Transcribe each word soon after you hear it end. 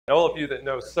All of you that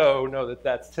know know that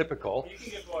that's typical. You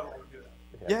can get one when we do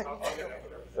that. Yeah. I'll get it.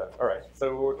 So, all right,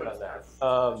 so we're working on that.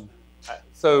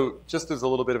 So just as a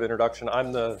little bit of introduction,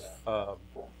 I'm the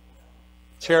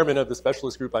chairman of the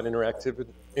specialist group on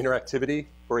interactivity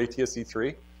for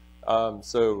ATSC3.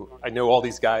 So I know all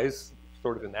these guys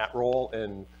sort of in that role,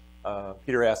 and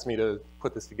Peter asked me to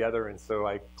put this together, and so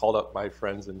I called up my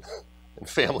friends and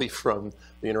family from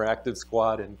the interactive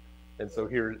squad, and so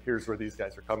here's where these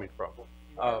guys are coming from.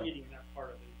 You are leading that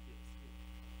part of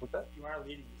ATSC. What's that? You are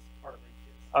leading this part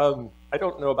of ATSC. I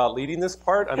don't know about leading this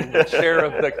part. I'm the chair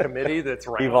of the committee that's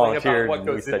wrangling about what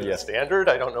goes into the standard.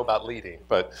 I don't know about leading,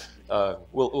 but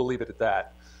we'll leave it at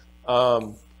that.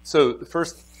 So the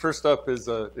first up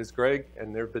is Greg,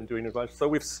 and they've been doing a bunch. So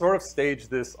we've sort of staged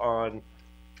this on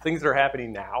things that are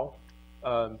happening now,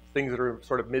 things that are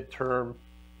sort of midterm,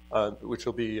 which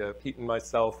will be Pete and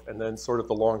myself, and then sort of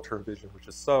the long-term vision, which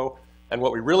is so. And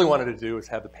what we really wanted to do is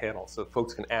have the panel so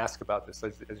folks can ask about this.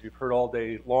 As you've heard all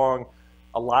day long,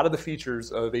 a lot of the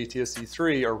features of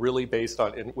ATSC3 are really based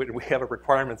on, and we have a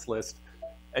requirements list,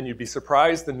 and you'd be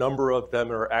surprised the number of them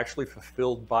are actually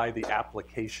fulfilled by the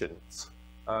applications.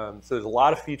 So there's a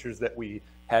lot of features that we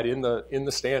had in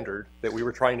the standard that we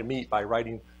were trying to meet by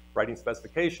writing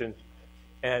specification,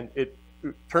 and it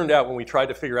turned out when we tried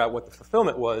to figure out what the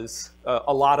fulfillment was,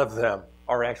 a lot of them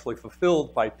are actually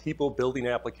fulfilled by people building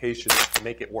applications to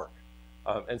make it work.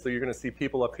 And so you're going to see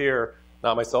people up here,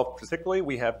 not myself particularly,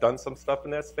 we have done some stuff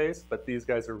in that space, but these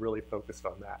guys are really focused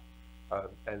on that.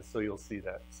 And so you'll see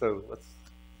that. So let's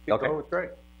keep going with Greg.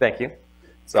 Thank you.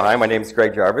 So hi, my name is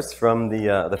Greg Jarvis from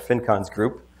the Fincons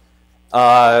group.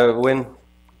 When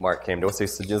Mark came to us, he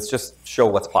said, let's just show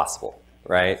what's possible,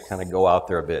 right? Kind of go out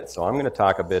there a bit. So I'm going to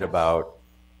talk a bit about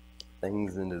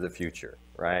things into the future,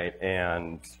 right?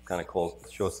 And kind of cool,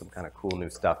 show some kind of cool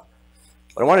new stuff.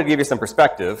 But I wanted to give you some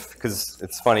perspective, because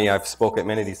it's funny, I've spoken at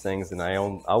many of these things, and I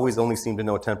always only seem to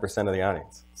know 10% of the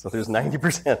audience. So there's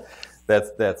 90%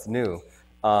 that's new.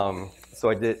 So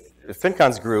I did,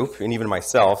 Fincons group, and even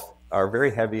myself, are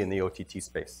very heavy in the OTT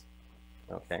space,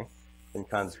 okay?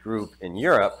 Fincons group in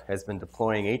Europe has been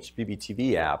deploying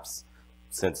HbbTV apps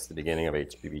since the beginning of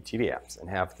HbbTV apps, and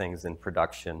have things in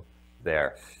production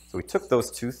there. So we took those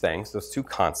two things, those two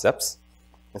concepts,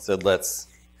 and said, let's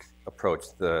approach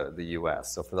the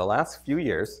US. So for the last few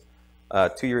years,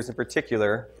 2 years in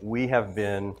particular, we have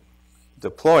been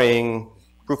deploying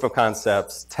proof of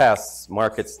concepts, tests,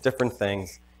 markets, different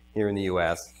things here in the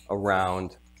US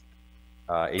around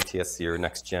ATSC or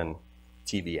NextGen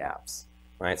TV apps,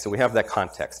 right? So we have that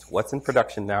context. What's in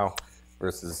production now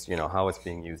versus how it's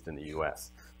being used in the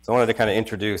US. So I wanted to kind of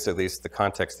introduce at least the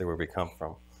context that where we come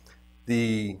from.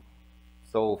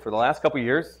 So for the last couple of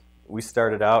years, we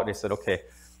started out and they said, okay,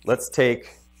 let's take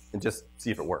and just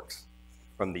see if it works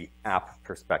from the app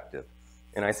perspective.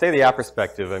 And I say the app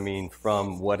perspective, I mean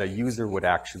from what a user would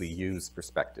actually use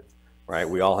perspective, right?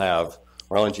 We're all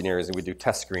engineers and we do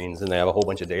test screens and they have a whole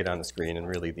bunch of data on the screen, and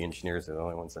really the engineers are the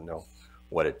only ones that know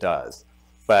what it does.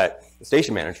 But the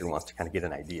station manager wants to kind of get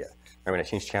an idea. Right, when I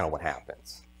change channel, what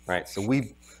happens, right? So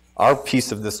our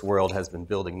piece of this world has been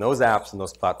building those apps and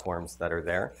those platforms that are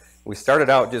there. We started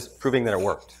out just proving that it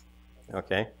worked,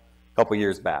 okay? A couple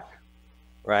years back,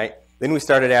 right? Then we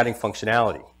started adding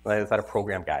functionality. Like, is that a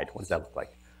program guide? What does that look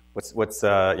like? What's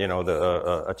a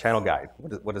channel guide?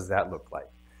 What does that look like,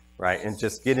 right? And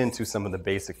just get into some of the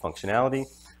basic functionality.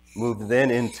 Moved then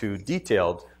into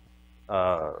detailed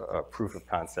proof of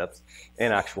concepts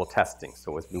and actual testing.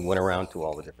 So as we went around to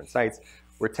all the different sites,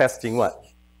 we're testing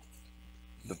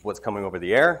what's coming over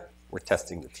the air. We're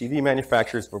testing the TV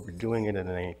manufacturers, but we're doing it in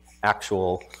an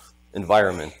actual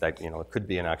environment that, it could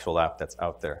be an actual app that's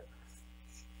out there.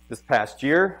 This past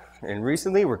year and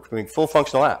recently, we're doing full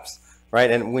functional apps, right?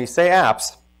 And when we say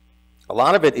apps, a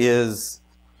lot of it is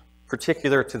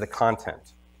particular to the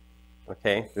content,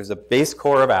 okay? There's a base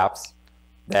core of apps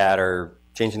that are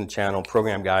changing the channel,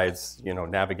 program guides,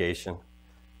 navigation.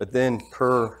 But then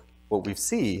what we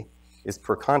see is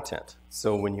per content.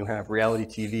 So when you have reality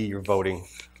TV, you're voting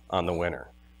on the winner,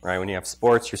 right? When you have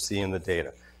sports, you're seeing the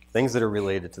data. Things that are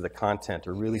related to the content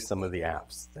are really some of the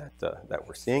apps that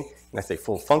we're seeing. And I say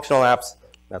full functional apps,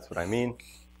 that's what I mean.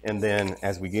 And then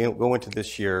as we go into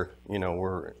this year,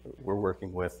 we're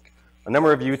working with a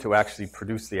number of you to actually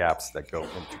produce the apps that go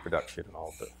into production and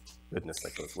all the goodness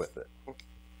that goes with it.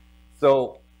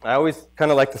 So I always kind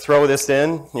of like to throw this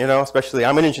in, especially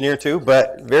I'm an engineer too,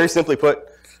 but very simply put,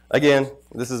 again,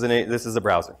 this is a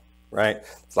browser, right?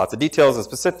 There's lots of details and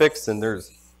specifics, and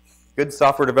there's good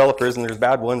software developers and there's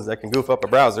bad ones that can goof up a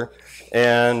browser,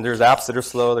 and there's apps that are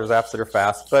slow, there's apps that are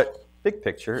fast, but big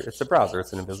picture, it's a browser.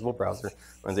 It's an invisible browser. It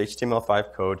runs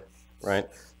HTML5 code, right?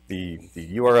 The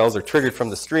URLs are triggered from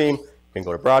the stream. You can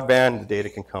go to broadband. The data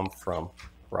can come from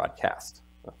broadcast,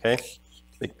 okay?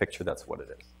 Big picture, that's what it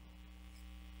is.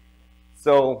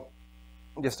 So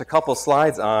just a couple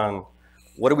slides on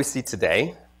what do we see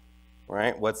today,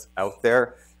 right? What's out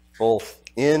there, both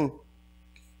in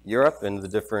Europe and the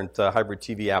different hybrid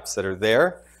TV apps that are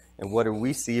there. And what do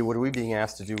we see? What are we being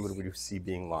asked to do? What do we see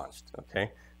being launched?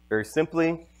 Okay, very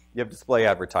simply, you have display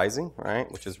advertising,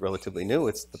 right, which is relatively new.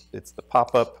 It's the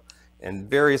pop-up and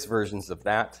various versions of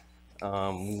that.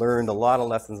 Learned a lot of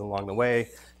lessons along the way.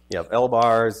 You have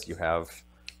L-bars. You have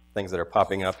things that are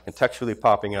popping up, contextually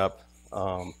popping up.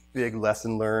 Big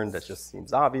lesson learned that just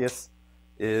seems obvious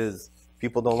is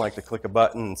people don't like to click a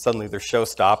button and suddenly their show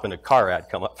stop and a car ad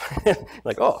come up.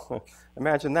 Like, oh,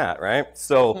 imagine that, right?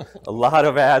 So a lot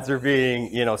of ads are being,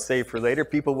 saved for later.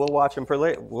 People will watch them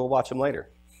will watch them later.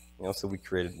 So we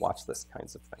created watch list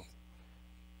kinds of things.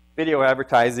 Video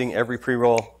advertising, every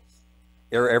pre-roll,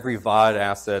 or every VOD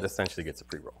asset essentially gets a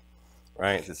pre-roll,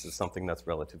 right? This is something that's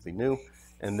relatively new.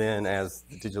 And then as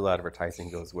the digital advertising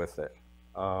goes with it,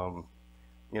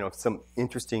 some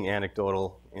interesting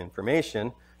anecdotal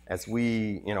information. As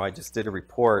I just did a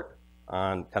report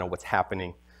on kind of what's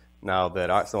happening now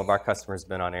that some of our customers have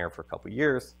been on air for a couple of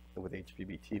years with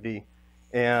HBB TV,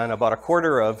 and about a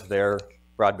quarter of their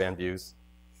broadband views,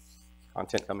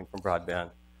 content coming from broadband,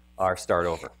 are start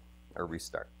over or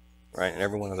restart, right? And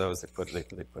every one of those they put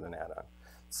an ad on.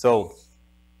 So,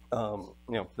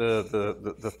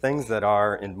 the things that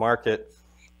are in market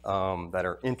that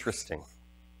are interesting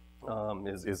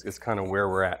is kind of where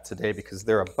we're at today because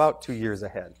they're about 2 years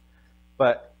ahead.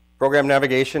 But program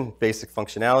navigation, basic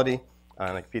functionality,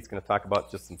 like Pete's going to talk about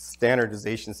just some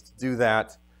standardizations to do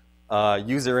that.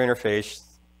 User interface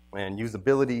and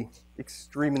usability,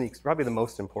 probably the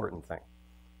most important thing,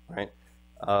 right?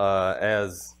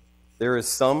 As there is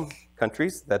some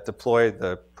countries that deploy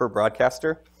the per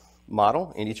broadcaster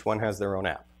model, and each one has their own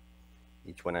app.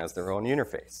 Each one has their own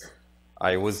interface.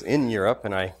 I was in Europe,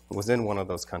 and I was in one of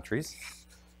those countries.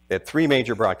 They had 3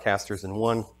 major broadcasters and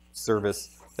 1 service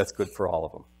that's good for all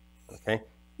of them, okay?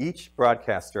 Each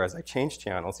broadcaster, as I changed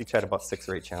channels, each had about 6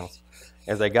 or 8 channels.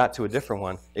 As I got to a different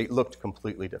one, it looked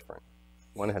completely different.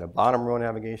 One had a bottom row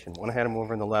navigation, one had them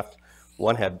over on the left,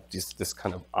 one had just this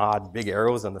kind of odd big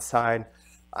arrows on the side.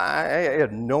 I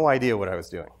had no idea what I was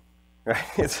doing,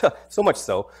 right? So much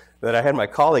so that I had my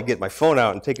colleague get my phone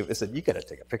out and take it. I said, "You got to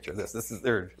take a picture of this.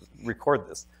 Record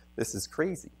this. This is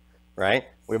crazy, right?"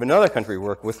 We have another country we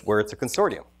work with where it's a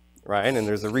consortium, right? And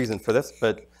there's a reason for this,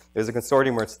 but there's a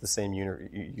consortium where it's the same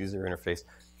user interface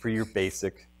for your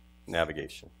basic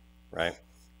navigation, right?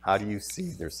 How do you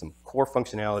see? There's some core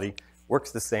functionality,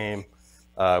 works the same.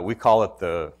 We call it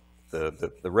the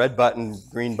red button,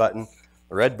 green button.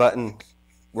 The red button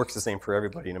works the same for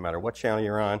everybody, no matter what channel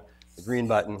you're on. The green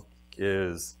button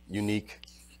is unique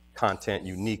content,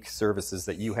 unique services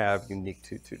that you have, unique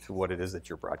to what it is that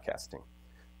you're broadcasting.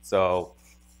 So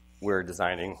we're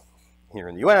designing here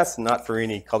in the US, not for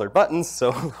any colored buttons,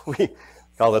 so we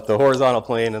call it the horizontal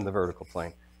plane and the vertical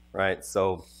plane, right?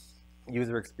 So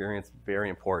user experience, very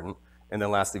important. And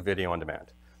then lastly, video on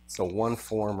demand. So one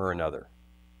form or another,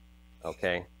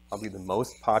 okay? Probably the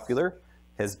most popular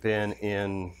has been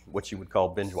in what you would call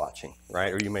binge watching,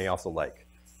 right? Or you may also like.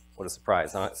 What a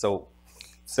surprise, huh? So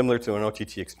similar to an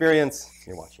OTT experience,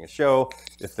 you're watching a show,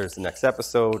 if there's the next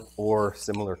episode or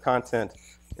similar content,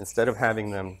 instead of having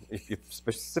them, if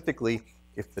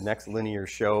the next linear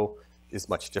show is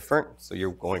much different, so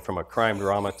you're going from a crime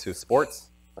drama to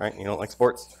sports, right? You don't like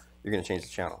sports, you're gonna change the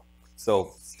channel.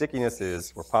 So stickiness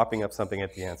is, we're popping up something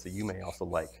at the end, so you may also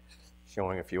like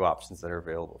showing a few options that are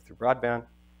available through broadband,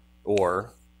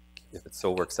 or if it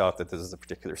so works out that this is a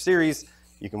particular series,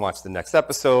 you can watch the next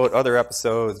episode, other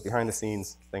episodes, behind the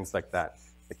scenes, things like that,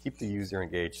 that keep the user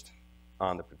engaged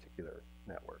on the particular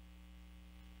network.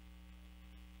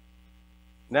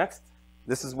 Next,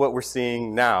 this is what we're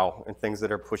seeing now and things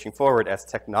that are pushing forward as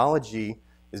technology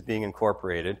is being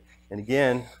incorporated. And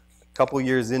again, a couple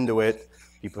years into it,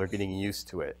 people are getting used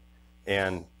to it.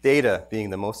 And data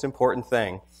being the most important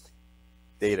thing,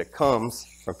 data comes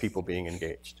from people being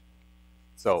engaged.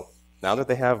 So now that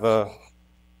they have a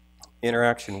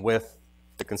interaction with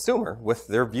the consumer, with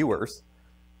their viewers,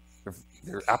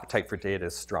 their appetite for data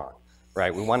is strong,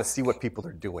 right? We want to see what people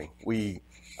are doing. We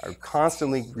are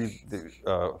constantly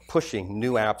pushing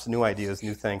new apps, new ideas,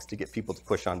 new things to get people to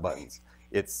push on buttons.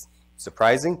 It's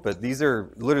surprising, but these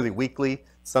are literally weekly,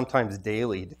 sometimes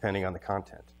daily, depending on the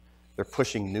content. They're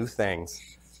pushing new things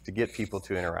to get people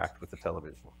to interact with the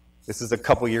television. This is a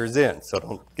couple years in, so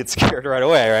don't get scared right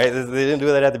away, right? They didn't do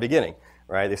that at the beginning,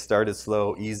 right? They started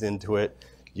slow, ease into it,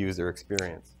 user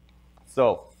experience.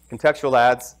 So contextual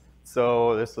ads.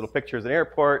 So this little picture is an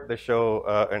airport. They show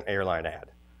an airline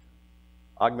ad.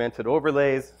 Augmented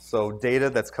overlays, so data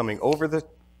that's coming over the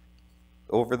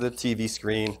TV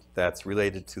screen that's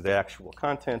related to the actual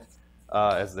content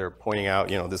as they're pointing out,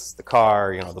 this is the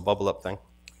car, the bubble up thing.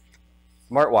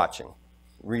 Smart watching,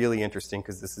 really interesting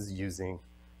because this is using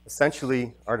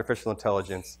essentially artificial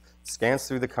intelligence, scans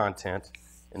through the content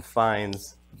and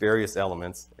finds various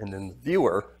elements, and then the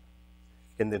viewer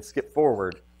can then skip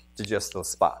forward to just those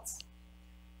spots.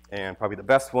 And probably the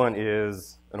best one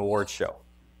is an award show,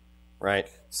 right?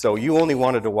 So you only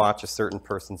wanted to watch a certain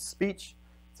person's speech.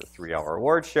 It's a 3-hour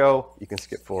award show. You can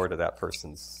skip forward to that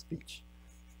person's speech.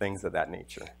 Things of that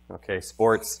nature. Okay,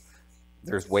 sports,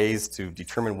 there's ways to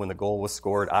determine when the goal was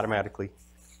scored automatically,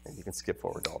 and you can skip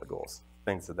forward to all the goals.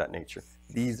 Things of that nature.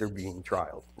 These are being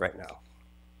trialed right now.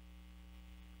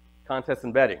 Contest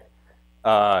embedding.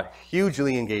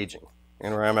 Hugely engaging.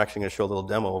 And I'm actually going to show a little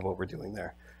demo of what we're doing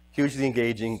there. Hugely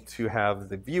engaging to have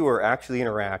the viewer actually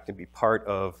interact and be part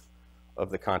of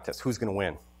the contest. Who's going to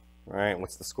win, right?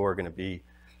 What's the score going to be?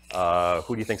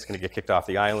 Who do you think is going to get kicked off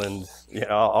the island?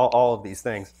 All of these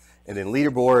things. And then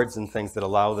leaderboards and things that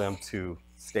allow them to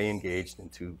stay engaged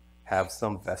and to have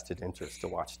some vested interest to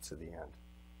watch it to the end.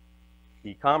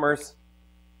 E-commerce,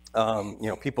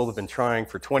 people have been trying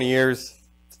for 20 years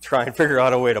to try and figure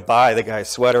out a way to buy the guy's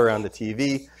sweater on the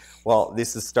TV. Well,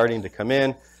 this is starting to come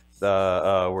in.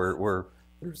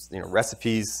 There's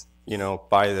recipes,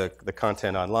 buy the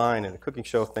content online, and a cooking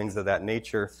show, things of that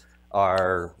nature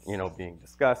are being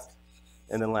discussed.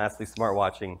 And then lastly, smart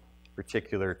watching,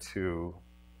 particular to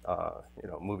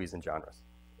movies and genres,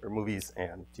 or movies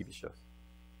and TV shows.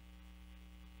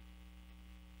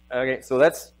 Okay, so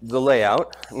that's the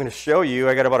layout. I'm going to show you.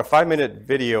 I got about a 5-minute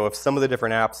video of some of the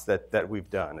different apps that we've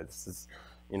done. This is,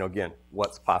 again,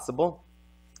 what's possible.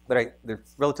 But they're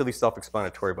relatively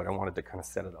self-explanatory, but I wanted to kind of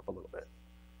set it up a little bit.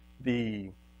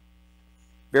 The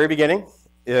very beginning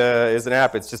is an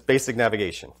app. It's just basic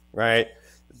navigation, right?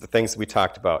 The things that we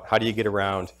talked about. How do you get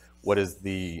around? What does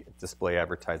the display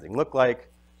advertising look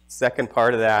like? Second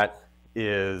part of that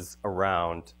is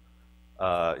around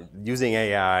using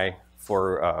AI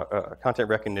for content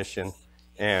recognition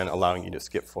and allowing you to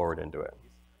skip forward into it.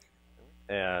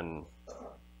 And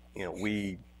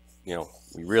we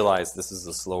realize this is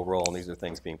a slow roll and these are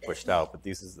things being pushed out, but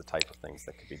these is the type of things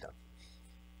that could be done.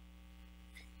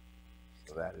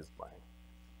 So that is my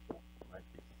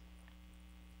piece.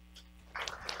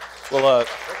 We'll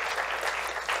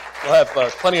have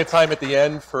plenty of time at the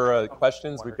end for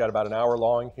questions. We've got about an hour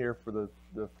long here for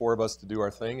the 4 of us to do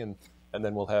our thing, and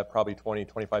then we'll have probably 20,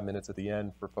 25 minutes at the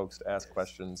end for folks to ask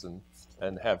questions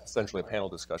and have essentially a panel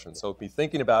discussion. So be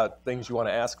thinking about things you want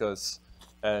to ask us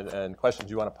and questions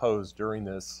you want to pose during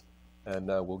this, and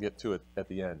we'll get to it at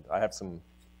the end. I have some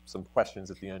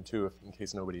questions at the end too, in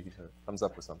case nobody comes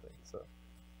up with something. So.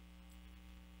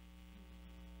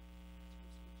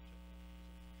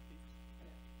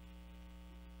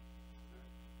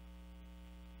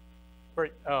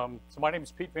 Great. So my name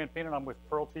is Pete Van Peenan. I'm with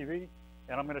Corl TV,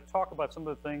 and I'm going to talk about some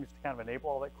of the things to kind of enable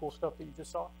all that cool stuff that you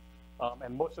just saw.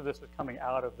 And most of this is coming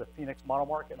out of the Phoenix model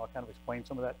market, and I'll kind of explain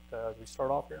some of that as we start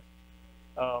off here.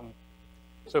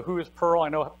 So who is Corl? I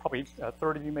know probably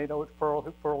 30 of you may know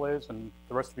who Corl is, and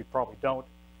the rest of you probably don't.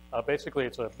 Basically,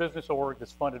 it's a business org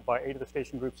that's funded by 8 of the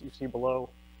station groups that you see below.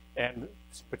 And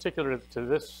particular to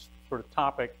this sort of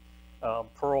topic,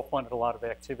 Corl funded a lot of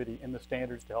activity in the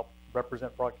standards to help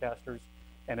represent broadcasters,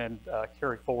 and then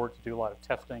carry forward to do a lot of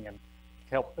testing and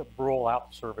help roll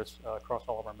out the service across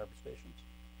all of our member stations.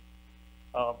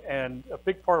 And a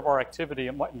big part of our activity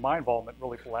and my involvement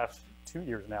really for the last 2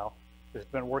 years now has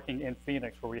been working in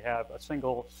Phoenix, where we have a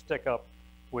single stick up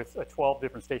with 12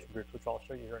 different station groups, which I'll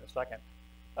show you here in a second.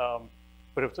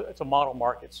 But it's a model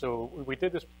market. So we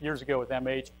did this years ago with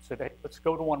MH, said, hey, let's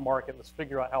go to one market, let's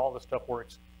figure out how all this stuff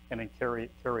works, and then carry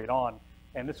it on.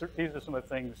 And these are some of the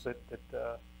things that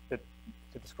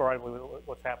to describe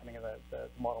what's happening in the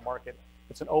model market.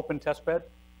 It's an open test bed.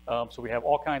 So we have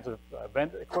all kinds of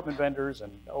equipment vendors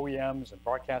and OEMs and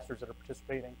broadcasters that are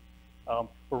participating.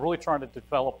 We're really trying to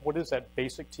develop what is that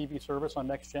basic TV service on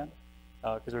NextGen,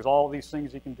 because there's all these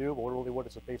things you can do, but really what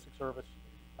is a basic service?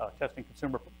 Testing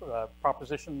consumer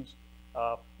propositions.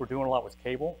 We're doing a lot with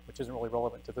cable, which isn't really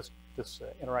relevant to this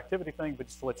interactivity thing, but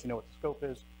just to let you know what the scope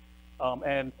is.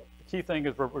 And the key thing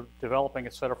is we're developing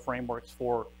a set of frameworks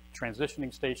for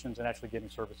transitioning stations and actually getting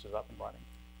services up and running.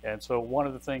 And so one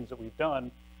of the things that we've done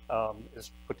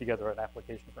is put together an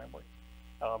application framework.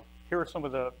 Here are some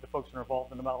of the folks that are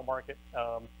involved in the model market.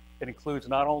 It includes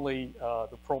not only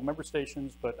the Pearl member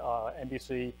stations, but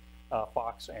NBC,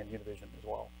 Fox, and Univision as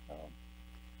well.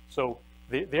 So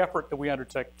the effort that we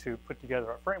undertake to put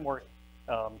together a framework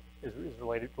is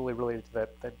really related to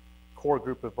that core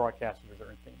group of broadcasters that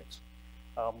are in Phoenix.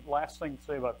 Last thing to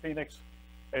say about Phoenix,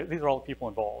 these are all the people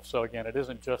involved. So again, it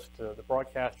isn't just the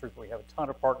broadcasters. We have a ton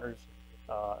of partners.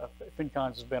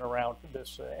 Fincons has been around for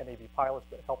this, NAV pilots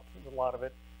that helped with a lot of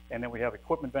it. And then we have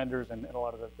equipment vendors and a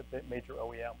lot of the major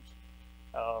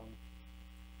OEMs.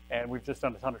 And we've just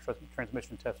done a ton of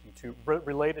transmission testing too,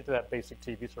 related to that basic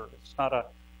TV service. It's not a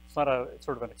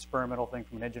sort of an experimental thing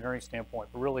from an engineering standpoint,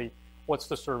 but really, what's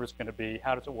the service going to be?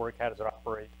 How does it work? How does it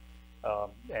operate?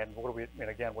 And what do we? And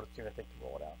again, what it's going to take to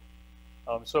roll it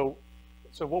out? So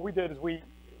what we did is we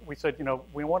said, you know,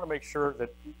 we want to make sure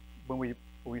that when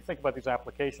we think about these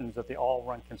applications, that they all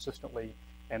run consistently,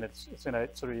 and it's in a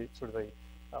sort of a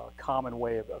common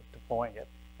way of deploying it.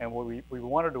 And what we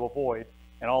wanted to avoid,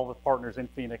 and all the partners in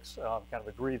Phoenix kind of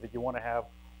agree, that you want to have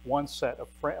one set of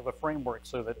a framework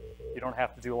so that you don't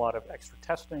have to do a lot of extra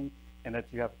testing, and that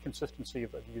you have consistency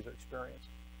of the user experience.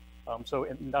 So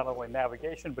in not only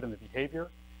navigation, but in the behavior.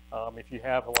 If you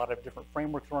have a lot of different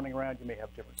frameworks running around, you may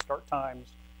have different start times,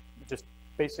 just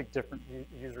basic different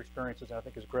user experiences. And I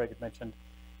think, as Greg had mentioned,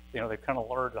 you know, they've kind of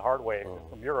learned the hard way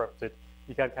from Europe that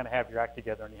you got to kind of have your act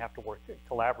together, and you have to work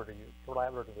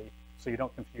collaboratively so you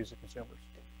don't confuse the consumers.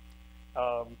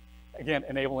 Again,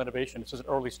 enable innovation. This is an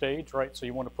early stage, right? So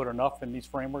you want to put enough in these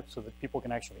frameworks so that people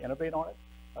can actually innovate on it.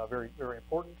 Very, very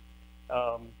important.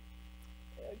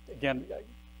 Again,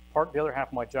 the other half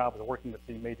of my job is working with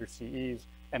the major CEs,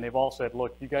 and they've all said,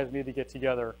 look, you guys need to get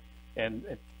together and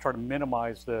try to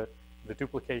minimize the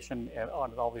duplication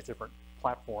on all these different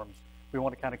platforms. We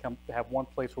want to kind of have one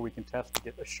place where we can test to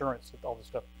get assurance that all this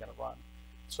stuff is going to run.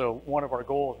 So one of our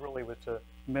goals really was to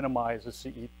minimize the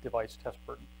CE device test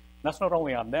burden. And that's not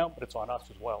only on them, but it's on us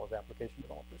as well as application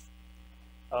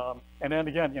developers. And then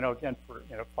again, for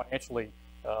financially,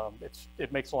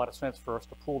 it makes a lot of sense for us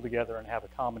to pull together and have a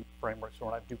common framework, so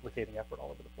we're not duplicating effort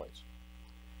all over the place.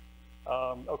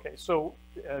 Okay, so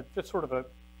just sort of a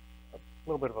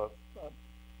little bit of a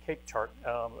cake chart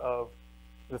of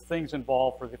the things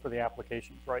involved for the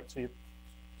applications, right? So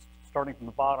starting from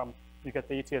the bottom, you got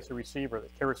the ATSC receiver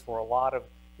that cares for a lot of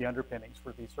the underpinnings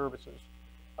for these services.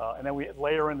 And then we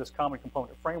layer in this common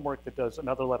component framework that does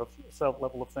another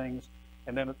level of things.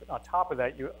 And then on top of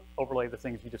that, you overlay the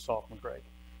things you just saw from Greg.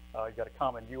 You got a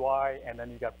common UI, and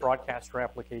then you got broadcaster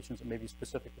applications that may be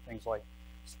specific to things like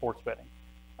sports betting.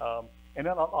 And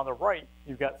then on the right,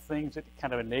 you've got things that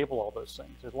kind of enable all those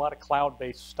things. There's a lot of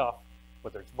cloud-based stuff,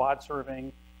 whether it's VOD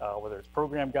serving, whether it's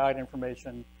program guide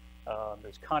information,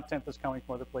 there's content that's coming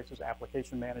from other places,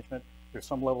 application management, there's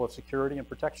some level of security and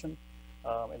protection,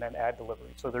 and then ad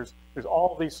delivery. So there's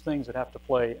all these things that have to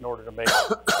play in order to make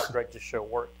what Greg just showed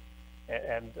work.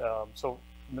 And so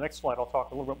in the next slide, I'll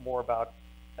talk a little bit more about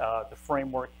the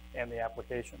framework and the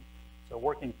application. So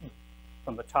working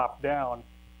from the top down,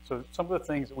 so some of the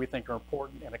things that we think are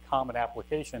important in a common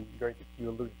application, Greg, you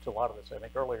alluded to a lot of this, I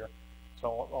think, earlier, so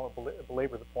I won't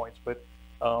belabor the points, but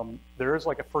there is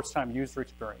like a first-time user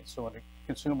experience. So when a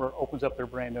consumer opens up their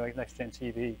brand new NextGen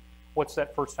TV, what's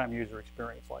that first-time user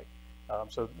experience like?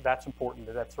 So that's important,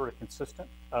 that that's sort of consistent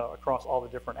across all the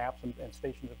different apps and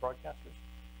stations and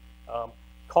broadcasters.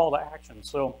 Call to action.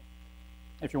 So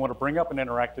if you want to bring up an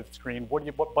interactive screen,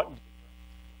 what button?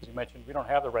 As you mentioned, we don't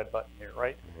have the red button here,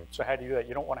 right? Mm-hmm. So how do you do that?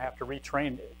 You don't want to have to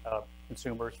retrain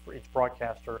consumers for each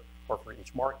broadcaster or for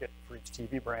each market, for each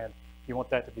TV brand. You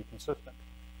want that to be consistent.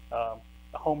 A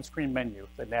home screen menu,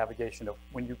 the navigation of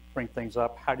when you bring things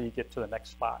up, how do you get to the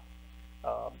next spot?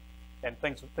 And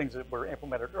things that were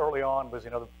implemented early on was,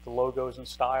 the logos and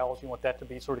styles. You want that to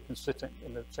be sort of consistent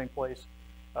in the same place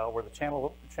where the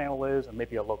channel is, and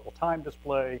maybe a local time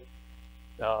display.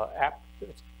 App,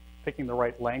 picking the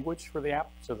right language for the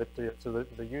app, so that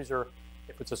the user,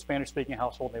 if it's a Spanish-speaking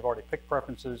household and they've already picked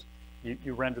preferences,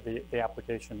 you render the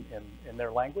application in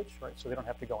their language, right? So they don't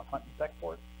have to go and hunt and peck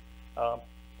for it.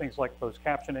 Things like closed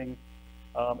captioning,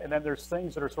 and then there's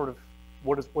things that are sort of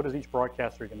what is each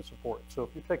broadcaster going to support. So if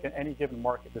you pick any given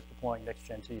market that's deploying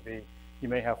NextGen TV, you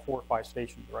may have 4 or 5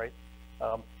 stations, right?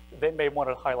 They may want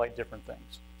to highlight different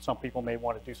things. Some people may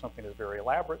want to do something that's very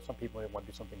elaborate. Some people may want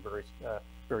to do something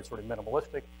very sort of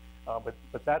minimalistic.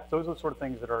 But those are the sort of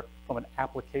things that are, from an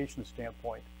application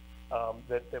standpoint,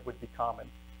 that would be common.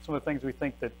 Some of the things we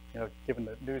think that, given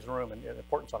the newsroom and the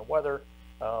importance on weather,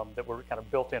 that were kind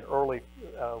of built in early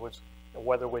was a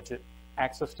weather widget,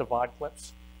 access to VOD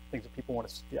clips, things that people want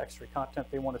to see, the extra content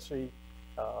they want to see,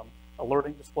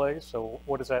 alerting displays. So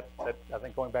what is that, I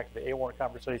think going back to the A-Warrant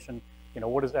conversation,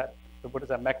 what does that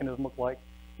mechanism look like?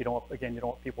 You don't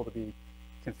want people to be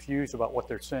confused about what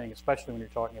they're seeing, especially when you're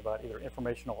talking about either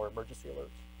informational or emergency alerts.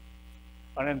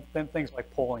 And then things like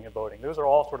polling and voting. Those are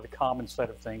all sort of the common set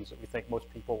of things that we think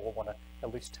most people will want to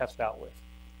at least test out with.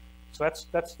 So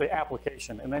that's the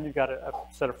application. And then you've got a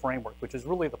set of framework, which is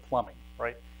really the plumbing,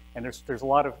 right? And there's a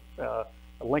lot of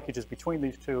linkages between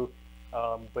these two,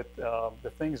 but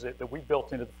the things that we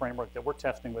built into the framework that we're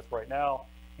testing with right now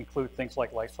include things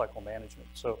like lifecycle management.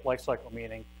 So lifecycle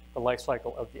meaning the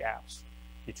lifecycle of the apps.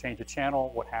 You change a channel,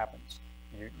 what happens?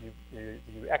 You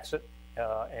exit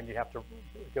and you have to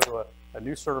go to a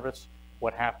new service,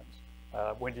 what happens?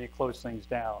 When do you close things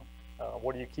down?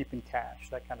 What do you keep in cache?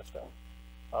 That kind of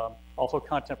stuff. Also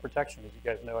content protection, as you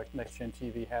guys know, NextGen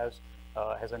TV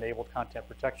has enabled content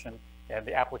protection, and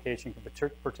the application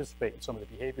can participate in some of the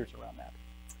behaviors around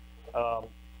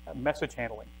that. Message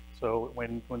handling. So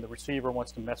when the receiver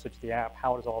wants to message the app,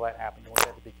 how does all that happen? You want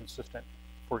that to be consistent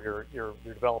for your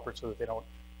developers so that they don't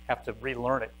have to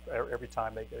relearn it every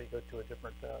time they go to a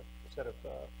different set of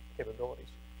capabilities.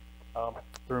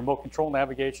 The remote control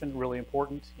navigation, really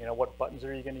important. What buttons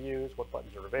are you going to use? What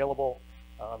buttons are available?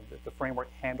 The framework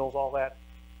handles all that.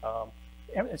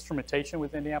 Instrumentation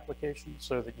within the application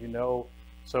so that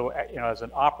as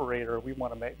an operator, we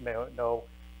want to know,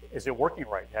 is it working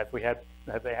right? Have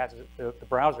the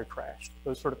browser crashed?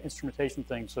 Those sort of instrumentation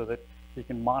things so that you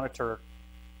can monitor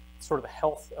sort of the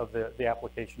health of the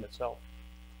application itself.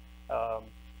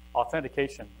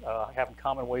 Authentication, having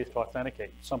common ways to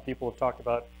authenticate. Some people have talked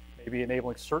about maybe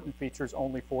enabling certain features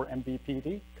only for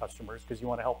MVPD customers because you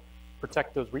want to help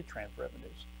protect those retrans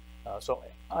revenues. So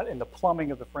in the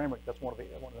plumbing of the framework, that's one of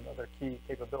another key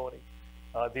capability.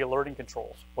 The alerting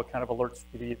controls, what kind of alerts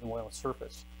do you even want to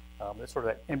surface? It's sort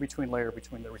of that in-between layer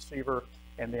between the receiver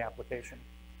and the application.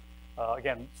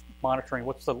 Again, monitoring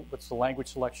what's the language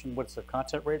selection, what's the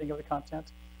content rating of the content.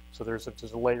 So there's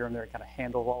a layer in there that kind of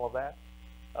handles all of that.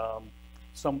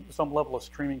 Some level of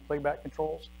streaming playback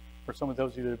controls. For some of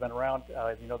those of you that have been around,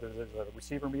 there's a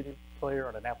receiver media player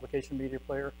and an application media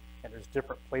player, and there's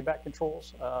different playback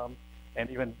controls and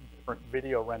even different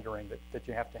video rendering that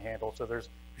you have to handle. So there's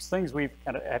things we've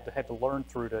kind of had to learn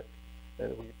through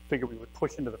we figured we would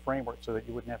push into the framework so that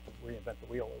you wouldn't have to reinvent the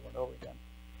wheel over and over again.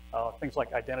 Things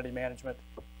like identity management,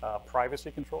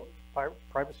 privacy controls,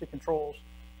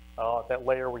 that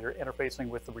layer where you're interfacing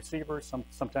with the receivers.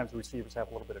 Sometimes the receivers have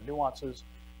a little bit of nuances,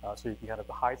 so you can kind of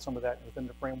hide some of that within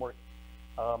the framework.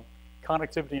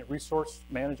 Connectivity and resource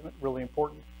management, really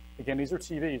important. Again, these are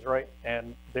TVs, right?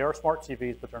 And they are smart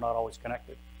TVs, but they're not always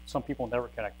connected. Some people never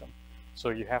connect them. So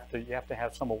you have to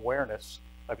have some awareness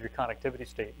of your connectivity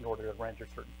state in order to render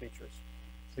certain features.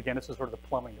 So again, this is sort of the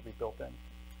plumbing that we built in.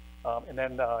 And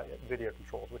then video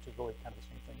controls, which is really kind of the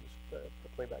same thing as the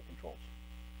playback controls.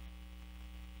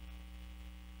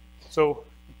 So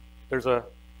there's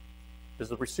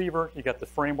the receiver, you got the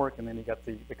framework, and then you got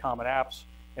the common apps.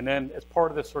 And then as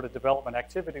part of this sort of development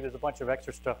activity, there's a bunch of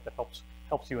extra stuff that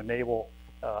helps you enable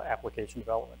application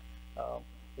development.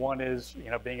 One is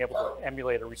being able to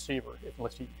emulate a receiver.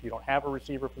 If you don't have a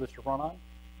receiver for this to run on,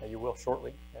 you will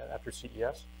shortly after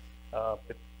CES.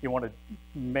 But you want to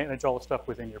manage all the stuff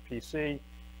within your PC.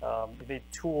 You need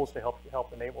tools to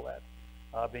help enable that.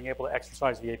 Being able to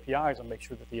exercise the APIs and make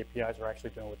sure that the APIs are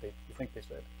actually doing what you think they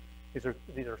said. These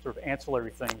are sort of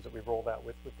ancillary things that we've rolled out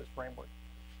with this framework.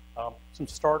 Some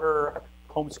starter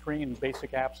home screen and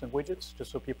basic apps and widgets,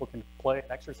 just so people can play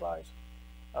and exercise.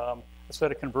 A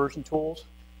set of conversion tools.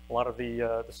 A lot of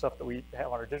the stuff that we have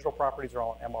on our digital properties are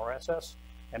all on MRSS,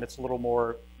 and it's a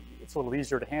little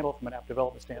easier to handle from an app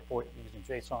development standpoint using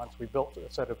JSON. So we built a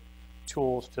set of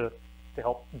tools to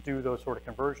help do those sort of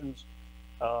conversions.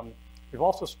 We've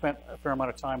also spent a fair amount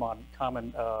of time on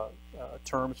common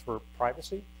terms for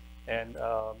privacy and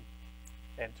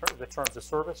the terms of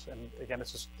service. And again,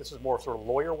 this is more sort of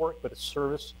lawyer work, but it's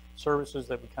services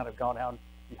that we've kind of gone down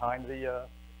behind the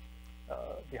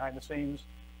scenes.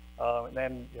 And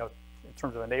then in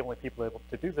terms of enabling people able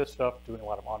to do this stuff, doing a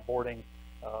lot of onboarding.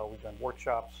 We've done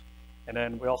workshops. And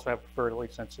then we also have fairly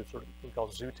sensitive sort of what we call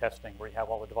zoo testing, where you have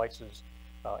all the devices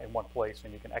in one place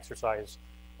and you can exercise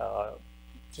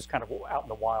just kind of out in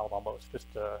the wild almost, just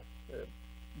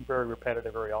very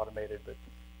repetitive, very automated, but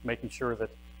making sure that,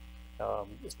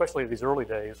 especially these early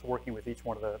days, working with each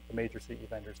one of the major CE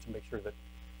vendors to make sure that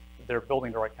they're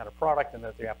building the right kind of product and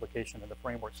that the application and the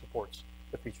framework supports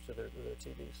the features of their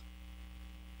TVs.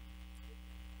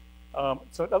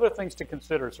 So other things to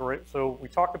consider. So we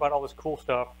talked about all this cool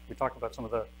stuff. We talked about some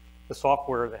of the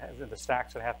software and the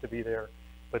stacks that have to be there.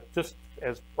 But just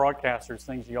as broadcasters,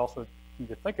 things you also need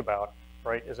to think about,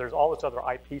 right, is there's all this other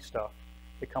IP stuff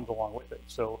that comes along with it.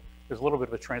 So there's a little bit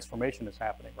of a transformation that's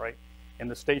happening, right? In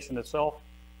the station itself,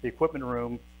 the equipment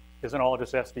room isn't all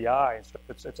just SDI and stuff.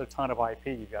 It's a ton of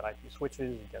IP. You've got IP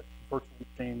switches, you've got virtual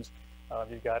machines,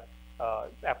 you've got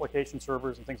application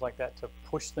servers and things like that to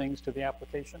push things to the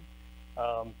application.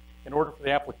 In order for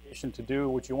the application to do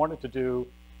what you want it to do,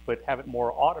 but have it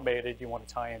more automated, you want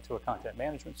to tie into a content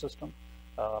management system,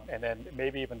 and then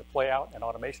maybe even the play out and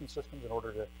automation systems in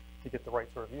order to get the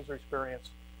right sort of user experience.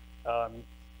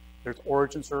 There's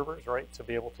origin servers, right, to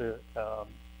be able to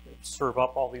serve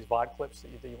up all these VOD clips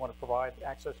that you want to provide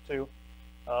access to.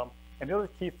 And the other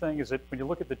key thing is that when you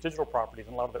look at the digital properties,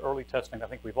 and a lot of the early testing I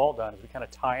think we've all done is we kind of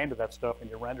tie into that stuff and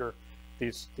you render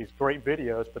these great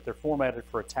videos, but they're formatted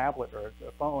for a tablet or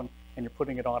a phone, and you're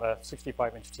putting it on a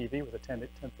 65-inch TV with a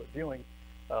 10-foot viewing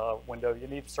window. You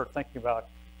need to start thinking about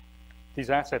these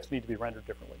assets need to be rendered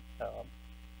differently.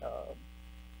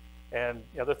 And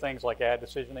the other things like ad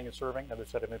decisioning and serving, another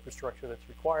set of infrastructure that's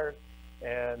required.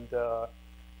 And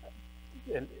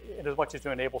as much as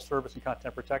to enable service and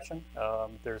content protection,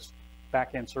 there's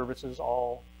back-end services,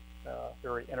 all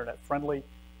very internet friendly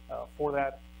for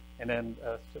that. And then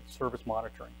service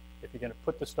monitoring. If you're going to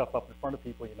put this stuff up in front of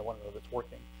people, you want to know that it's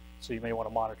working. So you may want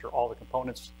to monitor all the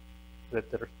components that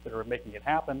are making it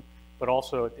happen, but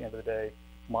also at the end of the day,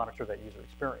 monitor that user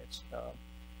experience.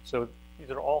 So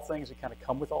these are all things that kind of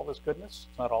come with all this goodness.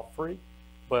 It's not all free,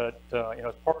 but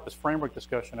as part of this framework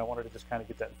discussion, I wanted to just kind of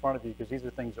get that in front of you because these are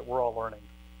things that we're all learning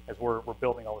as we're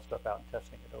building all this stuff out and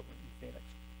testing it over in Phoenix.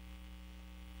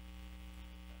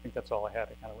 I think that's all I had.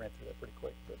 I kind of ran through that pretty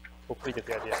quick, but hopefully you get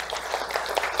the idea.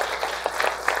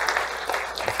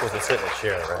 You're supposed to sit in a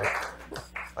chair, right?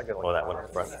 I get that one in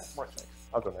front.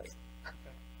 I'll go next.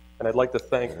 And I'd like to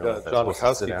thank John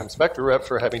Wachowski, Inspector Rep,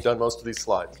 for having done most of these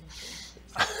slides.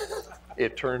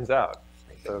 It turns out.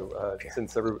 So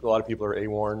since a lot of people are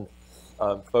AWARN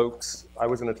folks, I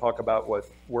was going to talk about what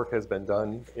work has been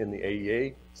done in the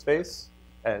AEA space,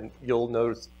 and you'll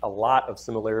notice a lot of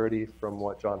similarity from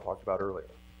what John talked about earlier.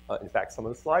 In fact, some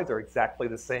of the slides are exactly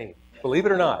the same, believe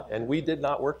it or not, and we did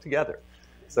not work together.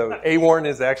 So AWARN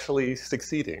is actually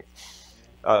succeeding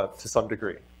to some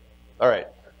degree. All right.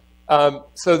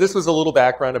 So this was a little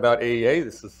background about AEA.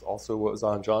 This is also what was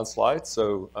on John's slide,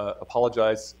 so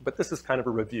apologize, but this is kind of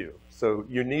a review. So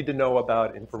you need to know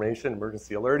about information,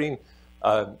 emergency alerting.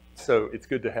 So it's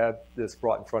good to have this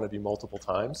brought in front of you multiple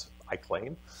times, I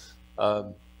claim.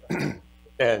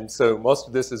 And so most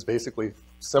of this is basically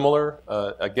similar.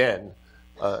 Again,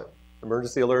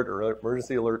 emergency alert or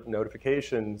emergency alert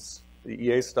notifications, the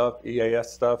EA stuff,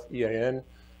 EAS stuff, EAN,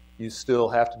 you still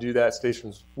have to do that.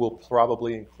 Stations will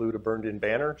probably include a burned-in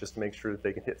banner just to make sure that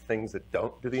they can hit things that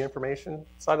don't do the information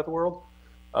side of the world.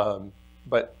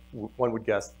 But one would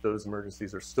guess those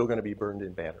emergencies are still going to be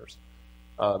burned-in banners.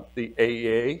 The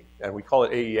AEA, and we call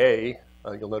it AEA,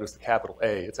 you'll notice the capital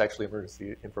A, it's actually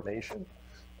emergency information.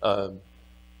 That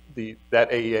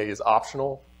AEA is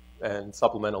optional and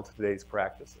supplemental to today's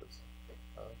practices.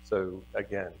 So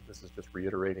again, this is just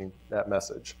reiterating that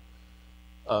message.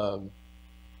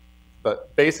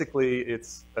 But basically,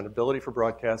 it's an ability for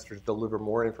broadcasters to deliver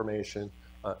more information,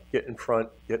 get in front,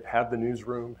 have the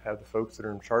newsroom, have the folks that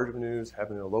are in charge of news,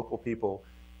 having the local people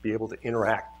be able to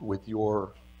interact with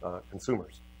your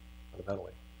consumers,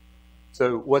 fundamentally.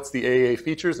 So what's the AEA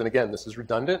features? And again, this is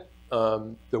redundant.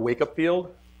 The wake-up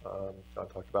field, John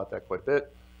talked about that quite a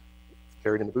bit. It's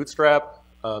carried in the bootstrap.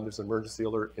 There's an emergency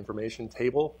alert information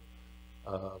table.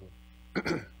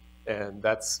 And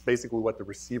that's basically what the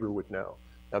receiver would know.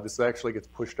 Now, this actually gets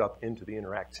pushed up into the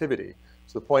interactivity.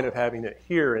 So the point of having it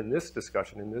here in this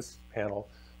discussion, in this panel,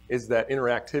 is that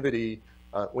interactivity,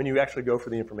 when you actually go for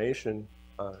the information,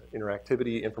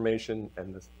 interactivity, information,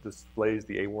 and this displays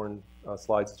the AWARN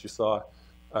slides that you saw,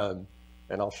 and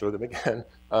I'll show them again.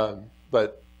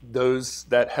 But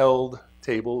that held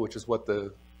table, which is what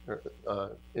the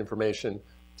information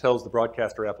tells the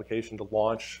broadcaster application to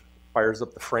launch, fires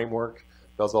up the framework,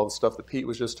 does all the stuff that Pete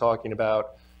was just talking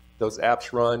about. Those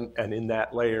apps run, and in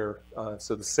that layer,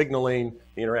 so the signaling,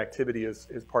 the interactivity is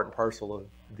part and parcel of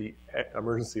the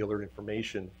emergency alert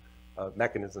information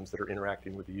mechanisms that are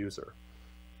interacting with the user.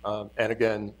 And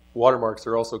again, watermarks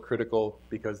are also critical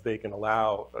because they can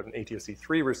allow an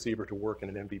ATSC3 receiver to work in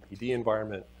an MVPD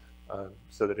environment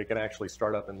so that it can actually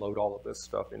start up and load all of this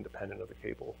stuff independent of the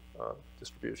cable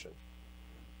distribution.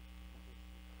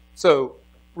 So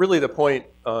really the point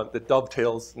that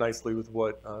dovetails nicely with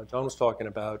what John was talking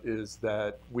about is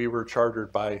that we were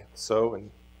chartered by So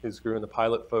and his crew and the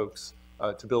pilot folks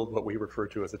to build what we refer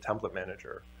to as a template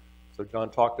manager. So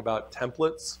John talked about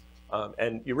templates,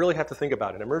 and you really have to think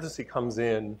about it. An emergency comes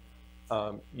in,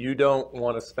 you don't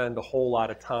want to spend a whole lot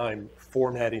of time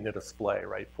formatting a display,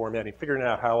 right? Formatting, figuring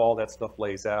out how all that stuff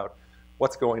lays out,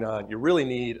 what's going on. You really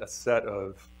need a set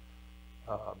of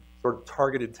sort of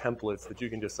targeted templates that you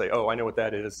can just say, oh, I know what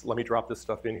that is. Let me drop this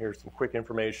stuff in here, some quick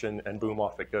information, and boom,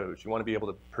 off it goes. You want to be able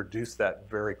to produce that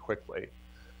very quickly.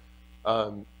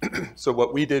 So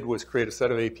what we did was create a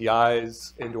set of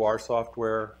APIs into our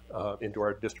software, into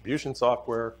our distribution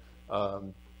software,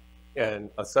 and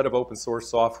a set of open source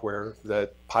software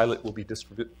that Pilot will be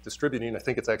distributing. I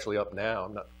think it's actually up now.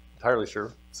 I'm not entirely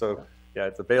sure. So yeah,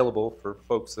 it's available for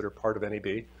folks that are part of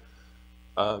NEB.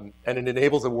 And it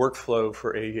enables a workflow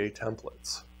for AEA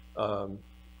templates,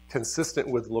 consistent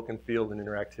with look and feel and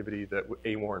interactivity that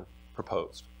AWARN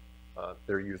proposed,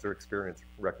 their user experience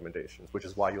recommendations, which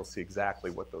is why you'll see exactly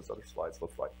what those other slides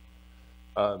look like.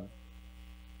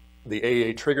 The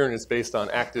AEA triggering is based on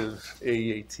active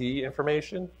AEAT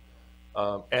information,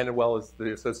 and as well as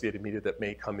the associated media that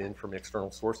may come in from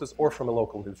external sources or from a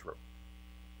local newsroom.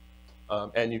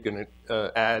 And you can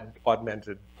add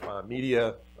augmented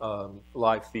media,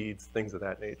 live feeds, things of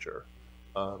that nature.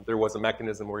 There was a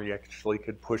mechanism where you actually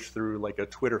could push through like a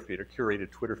Twitter feed, a curated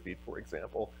Twitter feed, for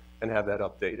example, and have that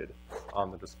updated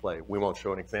on the display. We won't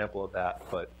show an example of that,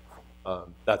 but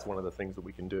that's one of the things that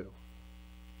we can do.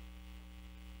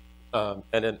 And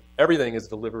then everything is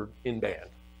delivered in band.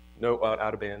 No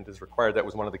out of band is required. That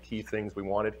was one of the key things we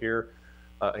wanted here,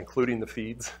 including the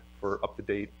feeds for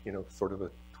up-to-date, sort of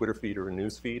a Twitter feed or a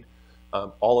news feed.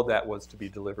 All of that was to be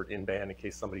delivered in band in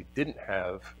case somebody didn't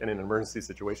have, in an emergency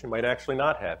situation, might actually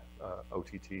not have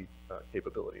OTT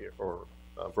capability or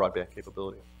broadband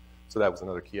capability. So that was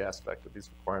another key aspect of these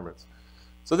requirements.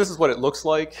 So this is what it looks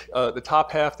like. The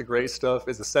top half, the gray stuff,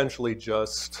 is essentially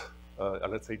just,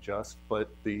 let's say just, but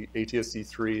the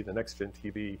ATSC3, the NextGen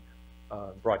TV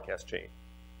broadcast chain.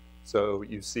 So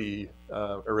you see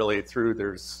relate through,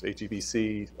 there's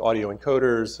HEVC audio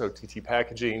encoders, OTT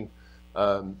packaging,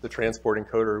 the transport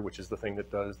encoder, which is the thing that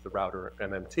does the router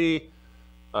MMT,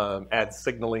 adds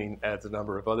signaling, adds a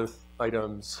number of other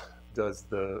items, does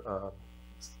the,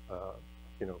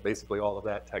 basically all of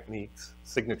that, techniques,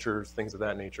 signatures, things of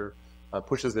that nature,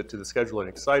 pushes it to the scheduler and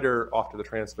exciter, off to the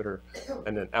transmitter,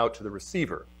 and then out to the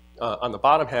receiver. On the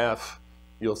bottom half,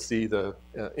 you'll see the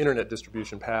internet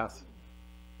distribution path.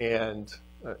 And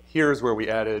here's where we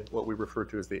added what we refer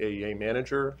to as the AEA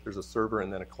manager. There's a server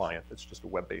and then a client. It's just a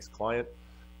web-based client.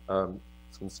 Some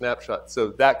snapshots. So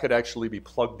that could actually be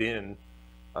plugged in.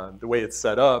 The way it's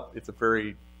set up, it's a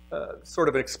very sort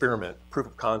of an experiment, proof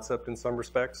of concept in some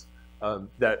respects,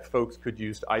 that folks could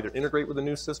use to either integrate with a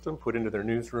new system, put into their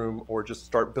newsroom, or just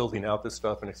start building out this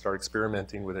stuff and start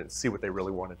experimenting with it and see what they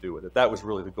really want to do with it. That was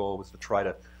really the goal, was to try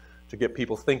to get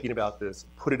people thinking about this,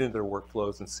 put it into their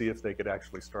workflows, and see if they could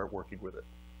actually start working with it.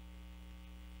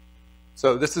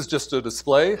 So this is just a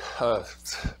display,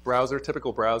 browser,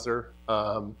 typical browser.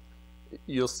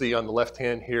 You'll see on the left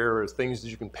hand here is things that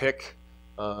you can pick,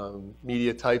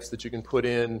 media types that you can put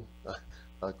in.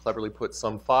 Cleverly put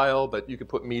some file, but you could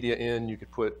put media in, you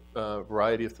could put a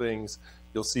variety of things.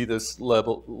 You'll see this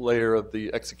layer of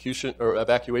the execution or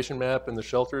evacuation map in the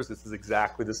shelters. This is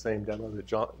exactly the same demo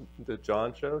that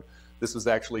John showed. This was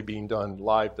actually being done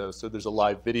live though, so there's a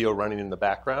live video running in the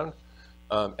background,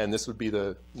 and this would be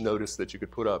the notice that you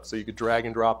could put up. So you could drag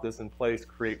and drop this in place,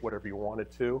 create whatever you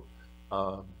wanted to.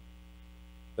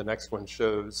 The next one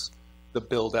shows the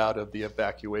build out of the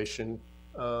evacuation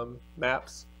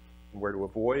maps and where to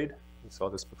avoid. We saw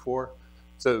this before.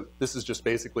 So this is just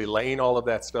basically laying all of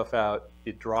that stuff out.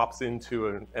 It drops into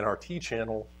an RT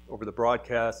channel over the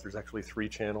broadcast. There's actually 3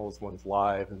 channels. One's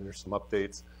live, and there's some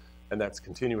updates, and that's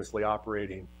continuously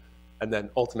operating, and then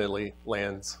ultimately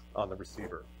lands on the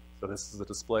receiver. So this is the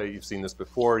display. You've seen this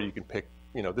before. You can pick,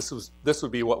 this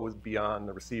would be what was beyond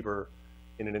the receiver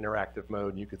in an interactive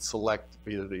mode. You could select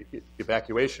either the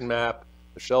evacuation map,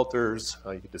 the shelters,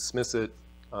 you could dismiss it,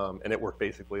 and it worked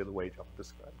basically the way John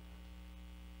described.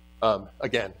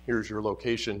 Again, here's your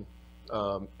location,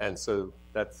 and so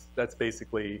that's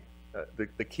basically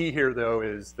the key here. Though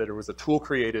is that there was a tool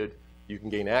created. You can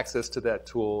gain access to that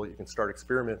tool. You can start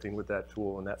experimenting with that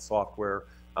tool and that software.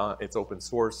 It's open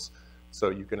source, so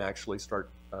you can actually start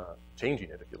changing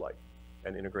it if you like,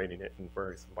 and integrating it in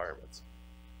various environments.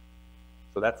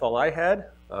 So that's all I had,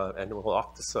 and we're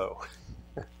off to sew.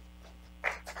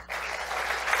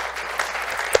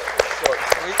 Short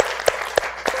and sweet.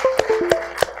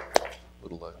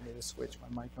 I need to switch my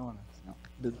mic on. No,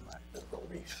 doesn't matter.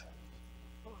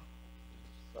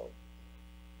 So,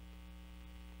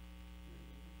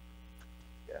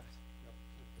 yeah.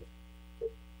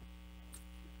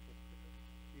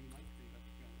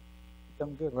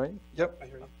 I'm good, right? Yep. I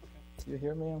hear you. Okay. You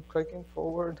hear me? I'm clicking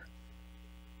forward.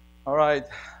 All right.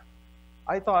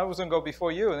 I thought I was going to go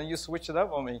before you, and then you switched it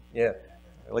up on me. Yeah.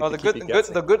 I like Well, to the keep you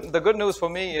guessing. good news for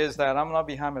me is that I'm not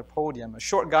behind a podium. A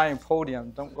short guy and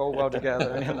podium don't go well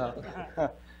together, you know.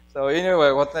 So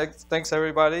anyway, well, thanks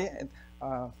everybody,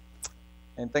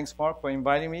 and thanks Mark for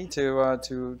inviting me to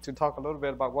talk a little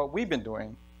bit about what we've been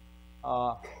doing.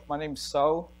 My name's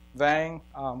Vang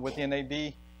with the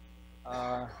NAB.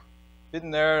 Been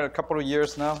there a couple of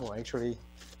years now. Well, actually,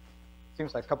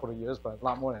 seems like a couple of years, but a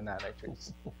lot more than that actually.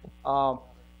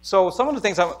 So some of the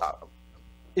things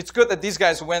it's good that these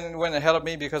guys went ahead of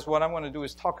me, because what I'm going to do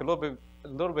is talk a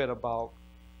little bit about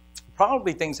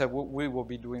probably things that we will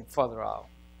be doing further out.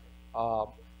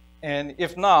 And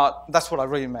if not, that's what I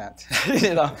really meant,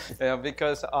 you know,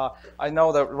 because I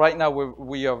know that right now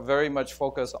we are very much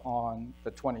focused on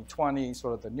the 2020,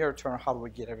 sort of the near term, how do we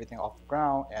get everything off the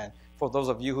ground. And for those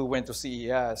of you who went to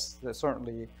CES, there's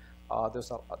certainly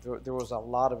there was a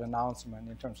lot of announcement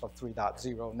in terms of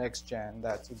 3.0 next gen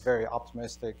that's very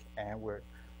optimistic, and we're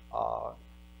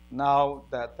now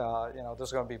that you know,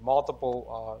 there's going to be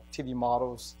multiple TV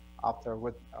models out there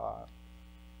with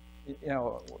you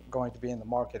know, going to be in the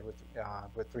market with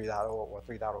 3.0 or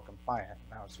 3.0 compliant.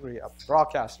 Now it's really up to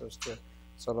broadcasters to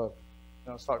sort of,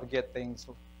 you know, start to get things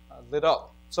lit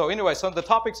up. So anyway, some of the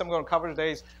topics I'm going to cover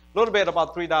today is a little bit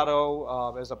about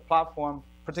 3.0 as a platform,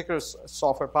 particular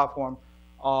software platform,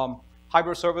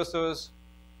 hybrid services,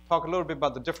 talk a little bit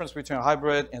about the difference between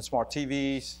hybrid and smart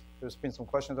TVs. There's been some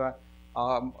questions on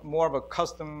that. More of a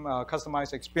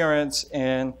customized experience,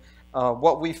 and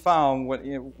what we found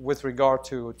with regard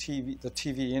to the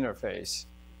TV interface.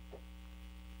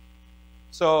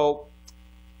 So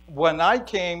when I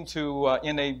came to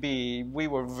NAB, we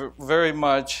were very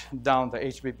much down the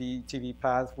HBB TV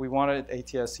path. We wanted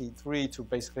ATSC3 to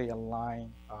basically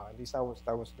align, at least that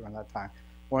was during that time,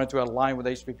 wanted to align with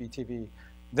HBB TV.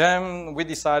 Then we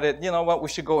decided, you know what, we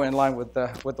should go in line with the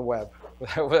web,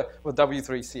 with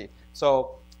W3C.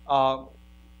 So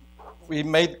we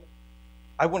made,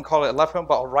 I wouldn't call it a left turn,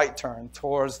 but a right turn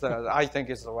towards the, I think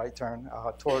is the right turn,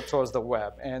 towards the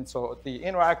web. And so the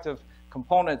interactive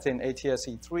components in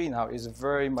ATSC3 now is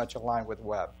very much aligned with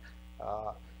web.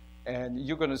 And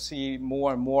you're going to see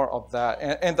more and more of that.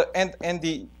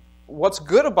 And what's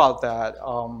good about that,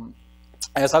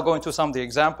 as I go into some of the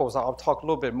examples, I'll talk a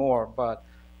little bit more, but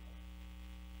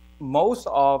most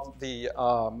of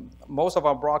our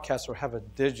broadcasters have a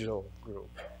digital group.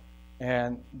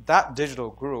 And that digital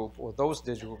group, or those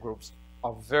digital groups,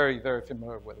 are very, very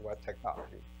familiar with web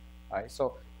technology, right?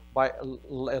 So by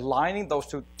aligning those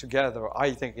two together, I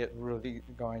think it really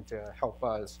going to help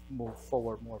us move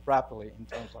forward more rapidly in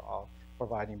terms of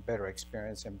providing better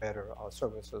experience and better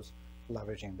services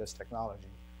leveraging this technology.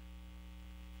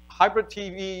 Hybrid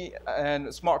TV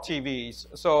and smart TVs.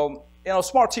 So, you know,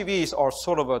 smart TVs are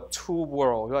sort of a two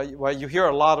world, right? You hear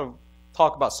a lot of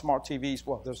talk about smart TVs.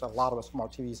 Well, there's a lot of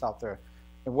smart TVs out there.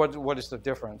 And what is the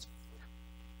difference?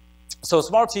 So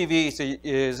smart TVs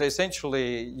is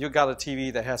essentially, you got a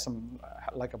TV that has some,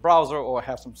 like a browser or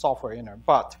has some software in there,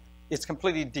 but it's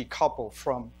completely decoupled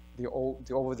from the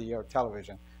over-the-air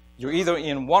television. You're either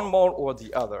in one mode or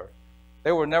the other.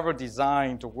 They were never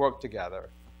designed to work together.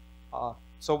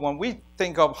 So when we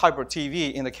think of hybrid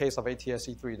TV in the case of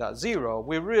ATSC 3.0,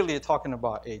 we're really talking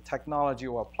about a technology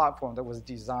or a platform that was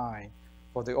designed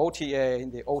for the OTA,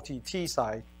 the OTT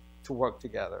side to work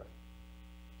together.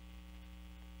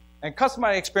 And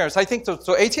customized experience, I think, so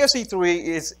ATSC 3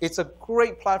 it's a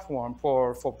great platform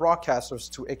for broadcasters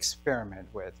to experiment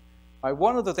with.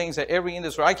 One of the things that every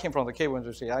industry, I came from the cable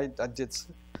industry, I did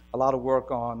a lot of work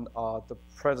on the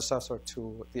predecessor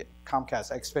to the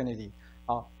Comcast Xfinity.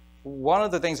 One of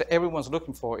the things that everyone's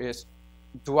looking for is,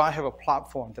 do I have a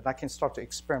platform that I can start to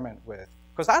experiment with?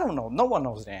 Because I don't know, no one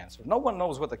knows the answer. No one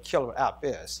knows what the killer app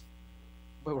is,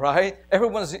 right?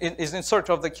 Everyone is in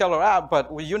search of the killer app, but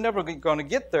you're never going to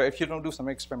get there if you don't do some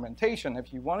experimentation.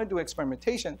 If you want to do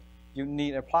experimentation, you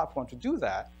need a platform to do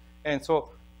that. And so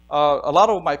a lot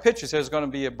of my pitches is going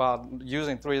to be about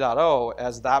using 3.0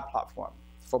 as that platform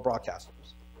for broadcasters.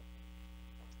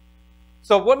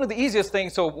 So one of the easiest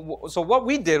things, so what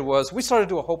we did was we started to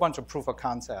do a whole bunch of proof of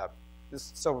concept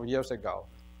several years ago.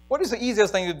 What is the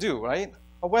easiest thing to do, right?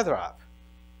 A weather app.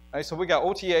 Right? So we got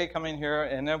OTA coming here,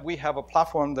 and then we have a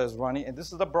platform that's running, and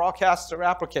this is the broadcaster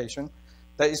application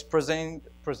that is presenting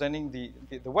the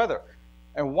weather.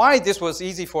 And why this was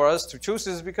easy for us to choose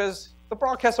is because the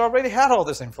broadcaster already had all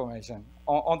this information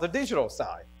on the digital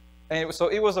side. And so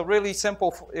it was very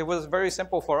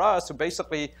simple for us to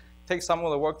basically take some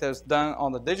of the work that's done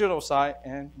on the digital side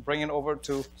and bring it over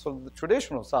to sort of the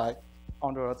traditional side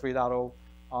under a 3.0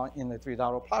 in the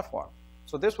 3.0 platform.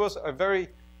 So this was a very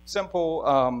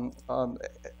simple,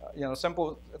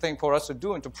 simple thing for us to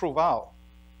do and to prove out.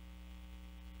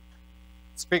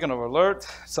 Speaking of alert,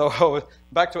 so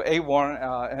back to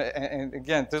A1, and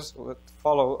again, this would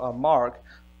follow Mark.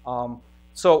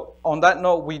 So on that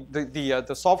note,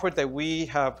 the software that we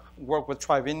have worked with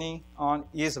Triveni on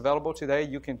is available today.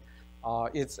 You can,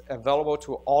 it's available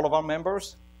to all of our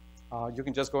members. You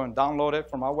can just go and download it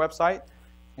from our website.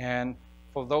 And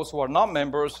for those who are not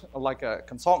members, like a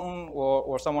consultant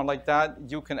or someone like that,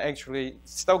 you can actually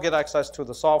still get access to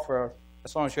the software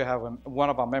as long as you have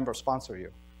one of our members sponsor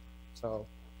you. So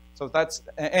that's,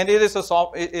 and it is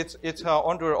it's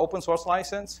under an open source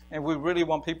license, and we really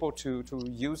want people to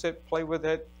use it, play with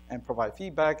it, and provide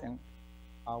feedback. And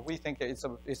we think it's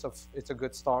a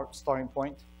good starting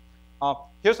point.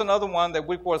 Here's another one that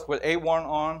we worked with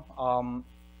A1 on.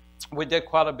 We did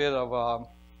quite a bit of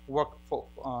work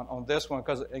on this one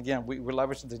because, again, we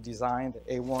leveraged the design that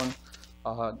A1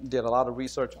 did a lot of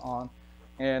research on.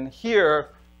 And here,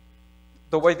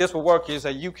 the way this will work is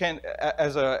that you can,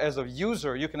 as a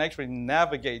user, you can actually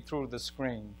navigate through the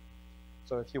screen.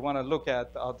 So if you want to look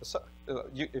at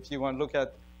the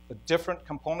different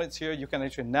components here, you can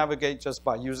actually navigate just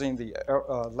by using the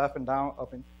left and down,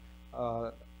 up and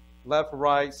left,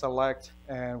 right, select.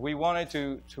 And we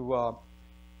wanted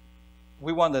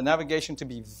we want the navigation to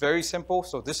be very simple.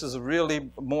 So this is really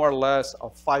more or less a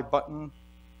 5-button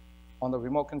on the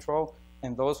remote control,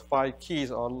 and those 5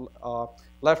 keys are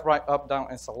left, right, up, down,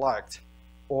 and select,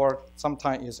 or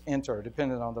sometimes is enter,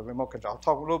 depending on the remote control. I'll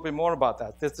talk a little bit more about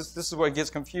that. This is where it gets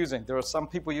confusing. There are some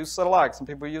people use select, some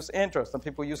people use enter, some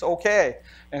people use OK,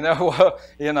 and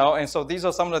and so these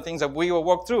are some of the things that we will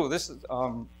work through. This is,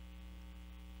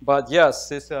 but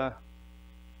yes, it's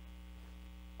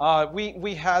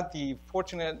we had the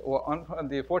fortunate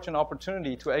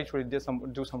opportunity to actually do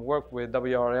some work with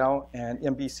WRL and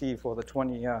NBC for the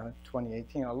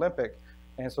 2018 Olympic,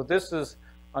 and so this is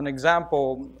an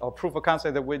example of proof of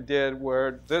concept that we did,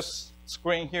 where this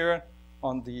screen here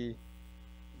on the, I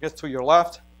guess to your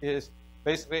left, is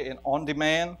basically an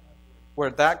on-demand, where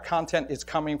that content is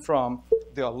coming from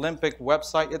the Olympic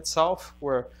website itself,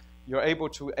 where you're able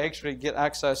to actually get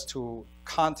access to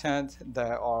content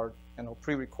that are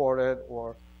pre-recorded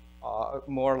or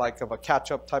more like of a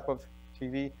catch-up type of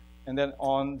TV. And then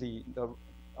on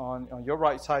on your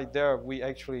right side there, we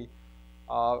actually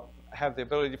have the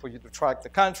ability for you to track the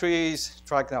countries,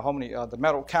 track how many the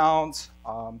medal counts,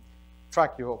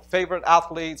 track your favorite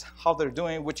athletes, how they're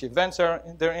doing, which events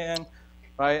they're in,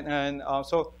 right? And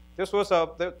so this was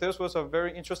a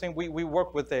very interesting. We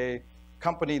worked with a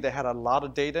company that had a lot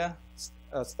of data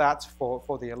stats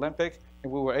for the Olympic,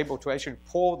 and we were able to actually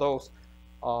pull those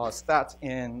stats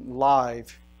in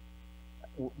live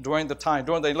during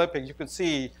the Olympic. You could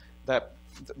see that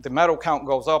the medal count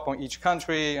goes up on each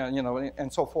country,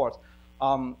 and so forth.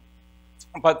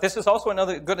 But this is also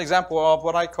another good example of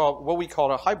what we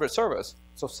call a hybrid service.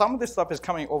 So some of this stuff is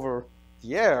coming over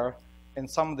the air, and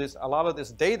a lot of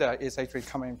this data is actually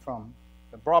coming from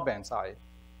the broadband side.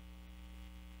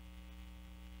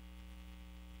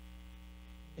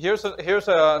 Here's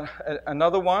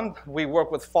another one. We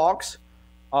work with Fox.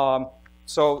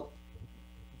 So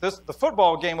the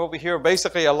football game over here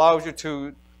basically allows you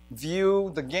to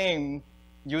view the game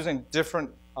using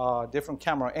different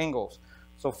camera angles.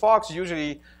 So Fox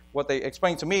usually, what they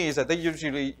explain to me is that they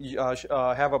usually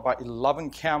have about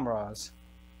 11 cameras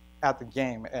at the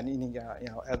game and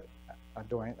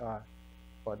during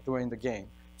the game.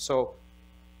 So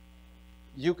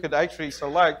you could actually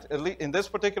select, at least in this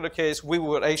particular case, we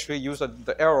would actually use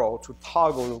the arrow to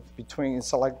toggle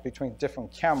select between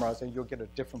different cameras, and you'll get a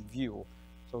different view.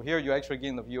 So here you're actually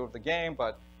getting the view of the game,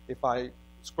 but if I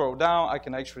scroll down, I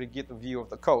can actually get the view of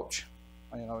the coach.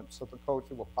 So the coach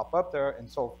will pop up there and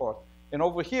so forth. And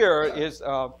over here is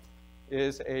a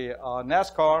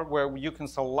NASCAR where you can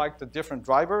select a different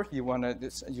driver.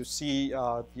 You see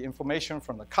the information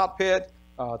from the cockpit,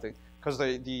 because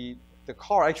the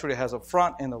car actually has a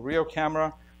front and a rear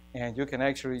camera, and you can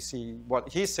actually see what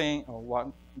he's seeing or what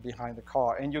behind the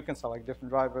car, and you can select different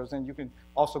drivers, and you can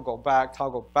also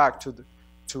toggle back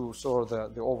to sort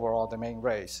of the overall the main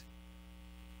race.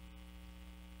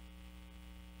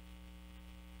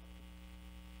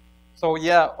 So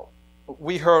yeah,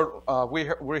 we heard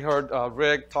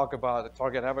Rick talk about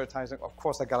target advertising. Of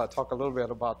course, I got to talk a little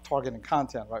bit about targeting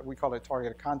content, right? We call it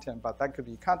targeted content, but that could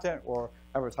be content or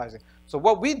advertising. So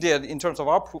what we did in terms of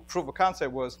our proof of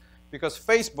concept was, because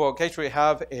Facebook actually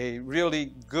have a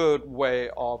really good way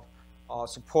of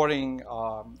supporting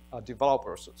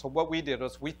developers. So what we did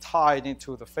was we tied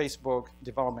into the Facebook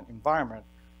development environment,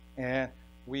 and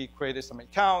we created some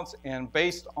accounts, and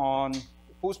based on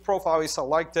whose profile is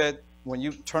selected, when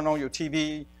you turn on your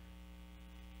TV,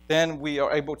 then we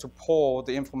are able to pull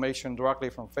the information directly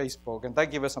from Facebook, and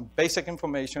that gives us some basic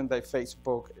information that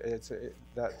Facebook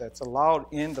that's allowed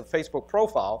in the Facebook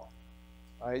profile,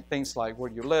 right? Things like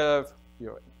where you live,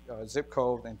 your zip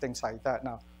code, and things like that.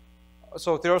 Now,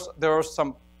 so there are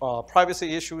some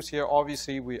privacy issues here.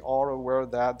 Obviously, we are aware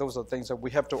of that. Those are things that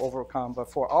we have to overcome. But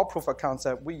for our proof of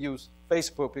concept, we use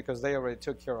Facebook because they already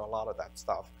took care of a lot of that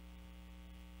stuff.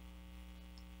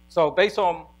 So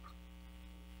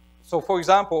for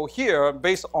example, here,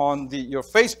 based on your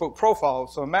Facebook profile,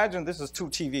 so imagine this is 2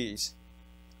 TVs.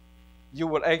 You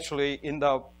would actually end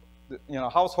up,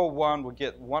 household 1 would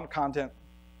get 1 content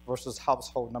versus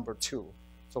household number 2.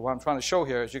 So what I'm trying to show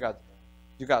here is you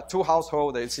got 2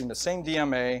 households that's in the same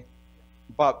DMA,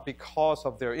 but because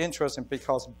of their interest and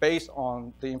because based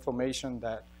on the information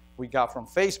that we got from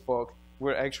Facebook,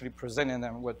 we're actually presenting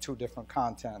them with 2 different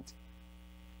content.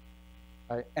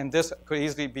 Right? And this could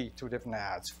easily be 2 different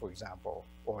ads, for example,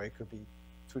 or it could be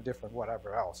 2 different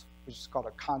whatever else, which is called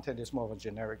a content is more of a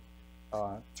generic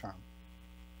term.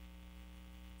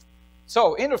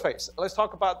 So interface, let's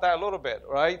talk about that a little bit,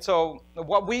 right? So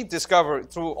what we discovered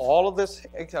through all of this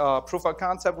proof of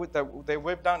concept that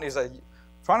we've done is that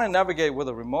trying to navigate with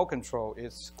a remote control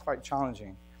is quite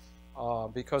challenging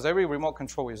because every remote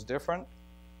control is different,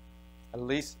 at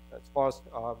least as far as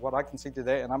what I can see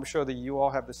today, and I'm sure that you all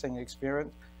have the same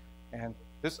experience. And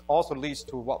this also leads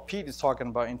to what Pete is talking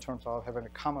about in terms of having a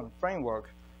common framework.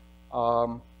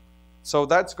 So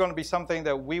that's going to be something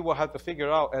that we will have to figure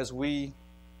out as we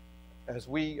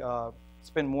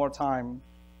spend more time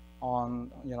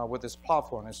on, with this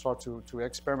platform and start to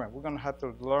experiment. We're going to have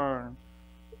to learn,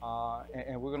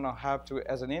 and we're going to have to,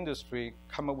 as an industry,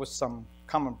 come up with some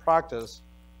common practice,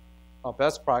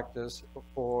 best practice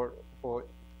for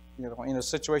in a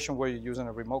situation where you're using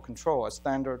a remote control, a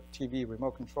standard TV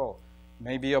remote control.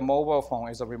 Maybe a mobile phone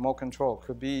is a remote control.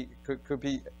 Could be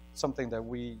something that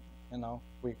we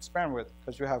experiment with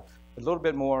because you have a little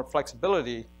bit more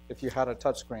flexibility if you had a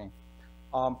touch screen.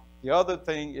 The other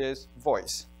thing is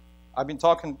voice. I've been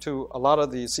talking to a lot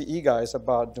of the CE guys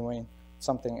about doing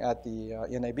something at the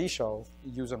NAB show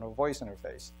using a voice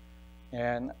interface.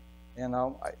 And,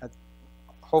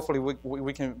 hopefully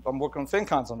we can, I'm working on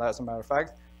Fincons on that, as a matter of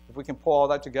fact. If we can pull all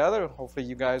that together, hopefully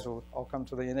you guys will all come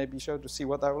to the NAB show to see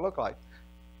what that will look like.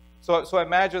 So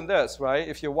imagine this, right?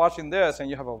 If you're watching this and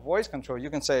you have a voice control, you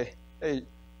can say, hey,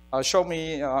 show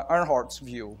me Earnhardt's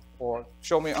view, or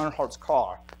show me Earnhardt's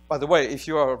car. By the way, if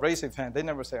you are a racing fan, they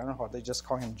never say Earnhardt, they just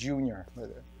call him Junior.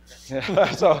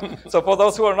 Yeah. So for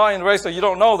those who are not in racing, you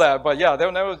don't know that, but yeah,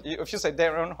 they'll never, if you say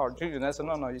Dan Earnhardt Jr., they say,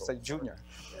 no, you say Junior.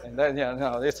 And then,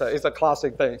 it's a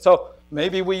classic thing. So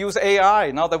maybe we use AI.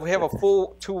 Now that we have a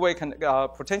full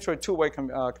potentially two-way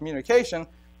communication,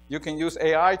 you can use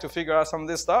AI to figure out some of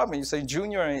this stuff, and you say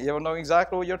Junior, and you'll know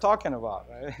exactly what you're talking about,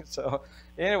 right? So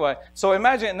anyway, so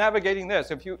imagine navigating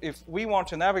this. If we want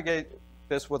to navigate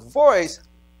this with voice,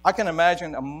 I can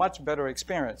imagine a much better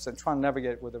experience than trying to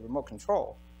navigate with a remote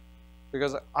control,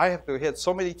 because I have to hit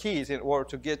so many keys in order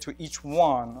to get to each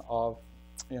one of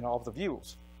the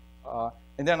views.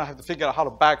 And then I have to figure out how to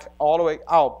back all the way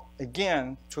out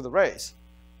again to the race.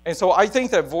 And so I think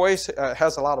that voice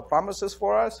has a lot of promises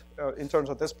for us in terms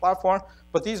of this platform.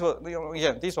 But these are,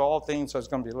 again, these are all things that's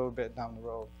going to be a little bit down the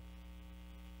road.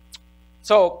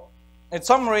 So in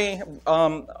summary,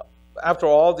 after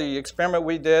all the experiment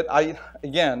we did, I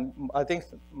think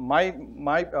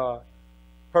my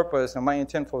purpose and my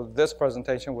intent for this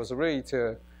presentation was really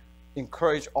to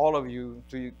encourage all of you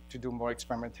to do more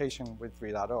experimentation with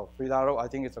 3.0. 3.0, I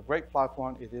think it's a great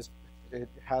platform.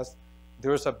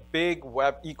 There's a big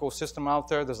web ecosystem out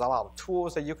there. There's a lot of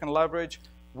tools that you can leverage.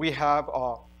 We have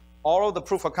all of the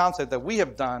proof of concept that we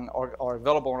have done are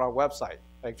available on our website,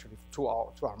 actually, to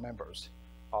our members.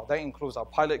 That includes our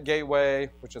pilot gateway,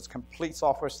 which is complete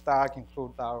software stack.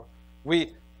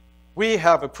 We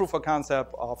have a proof of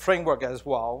concept framework as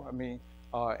well. I mean,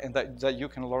 and that you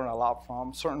can learn a lot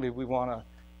from. Certainly, we want to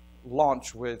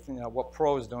launch with what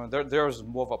Pro is doing. Theirs is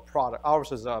more of a product.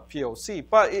 Ours is a POC,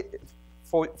 but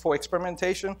for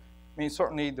experimentation, I mean,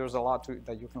 certainly there's a lot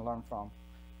that you can learn from.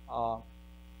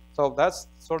 So that's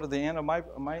sort of the end of my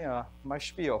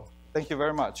spiel. Thank you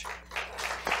very much.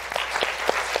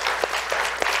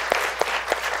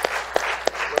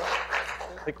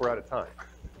 I think we're out of time.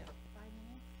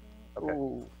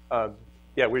 Okay.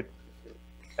 Yeah,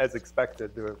 as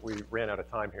expected, we ran out of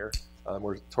time here.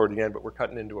 We're toward the end, but we're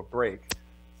cutting into a break.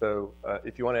 So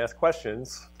if you want to ask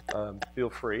questions,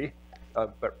 feel free,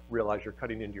 but realize you're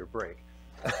cutting into your break.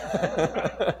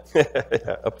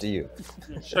 Yeah, up to you.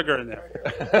 Sugar in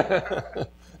there.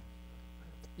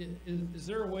 Is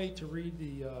there a way to read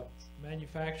the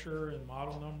manufacturer and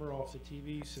model number off the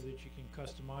TV so that you can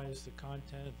customize the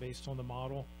content based on the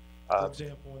model? For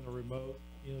example, in the remote,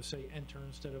 you know, say enter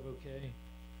instead of OK?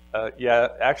 Yeah,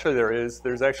 actually there is.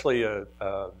 There's actually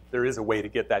there is a way to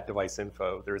get that device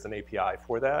info. There is an API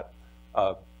for that.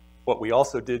 But we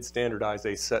also did standardize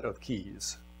a set of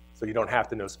keys. So you don't have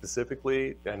to know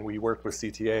specifically, and we worked with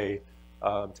CTA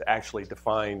to actually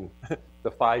define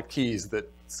the 5 keys that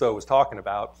So was talking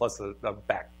about, plus a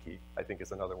back key, I think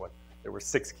is another one. There were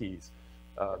 6 keys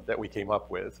that we came up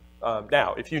with.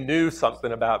 Now, if you knew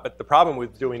something about, but the problem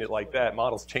with doing it like that,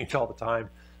 models change all the time.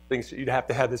 You'd have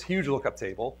to have this huge lookup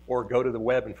table or go to the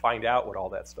web and find out what all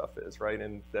that stuff is, right?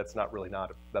 And that's not really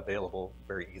not available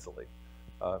very easily.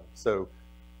 So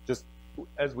just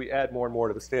as we add more and more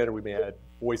to the standard, we may add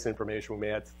voice information, we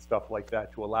may add stuff like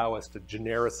that to allow us to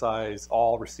genericize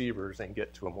all receivers and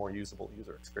get to a more usable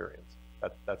user experience.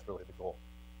 That's really the goal.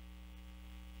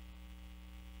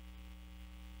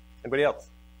 Anybody else?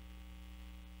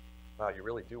 Wow, you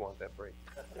really do want that break.